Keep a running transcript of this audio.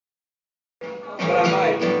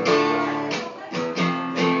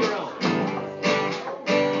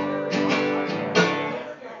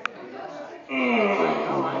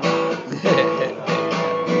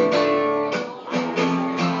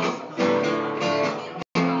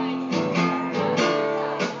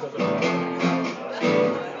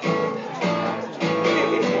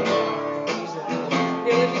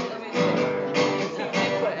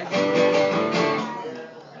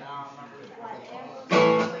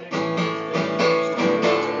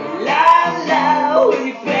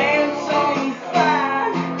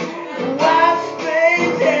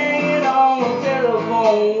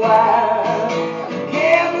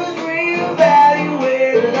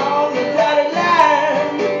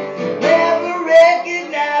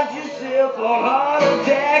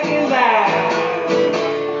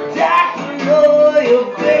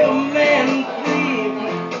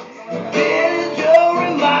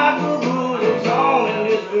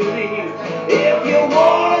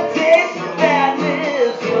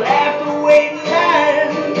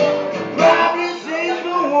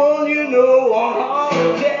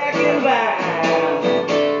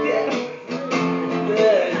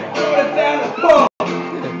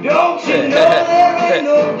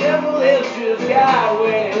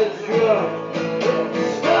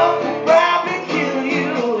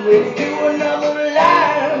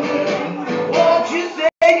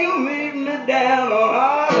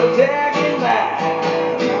attack in mind.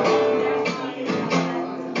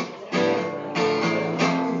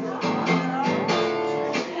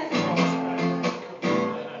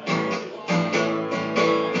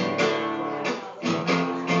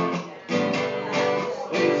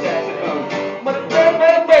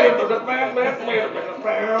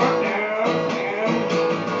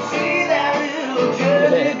 See that little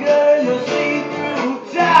Jersey girl in the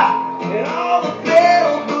see-through top, and all the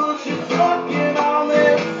pedal bushes sucking on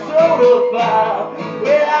that soda pop.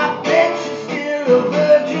 Well, I bet she's still a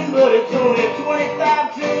virgin, but it's only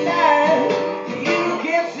 25 to 9. You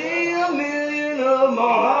can see a million of them on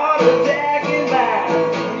heart attack and vine.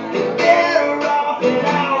 They're better off than I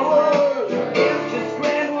was if just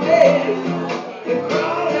scrambled eggs and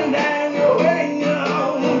crawling down your hanging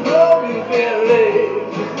on the broken belly.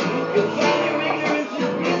 You find your ignorance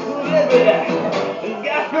is beautiful and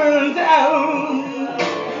got burned down.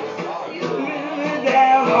 You really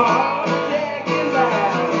down on heart attack and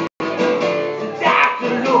vine. The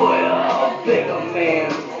doctor, lawyer, beg a man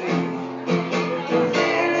to see.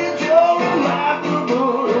 Really, you're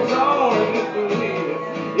remarkable, it's all you can believe.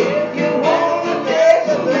 If you want to take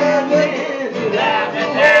the madness, you have to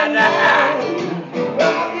have the high.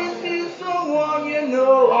 Probably see someone you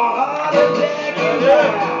know on heart attack and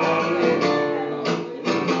vine.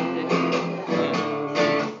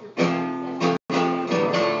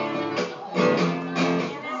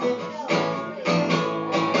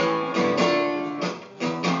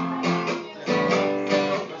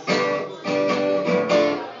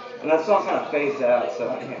 And that song kind of fades out, so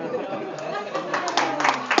I can't.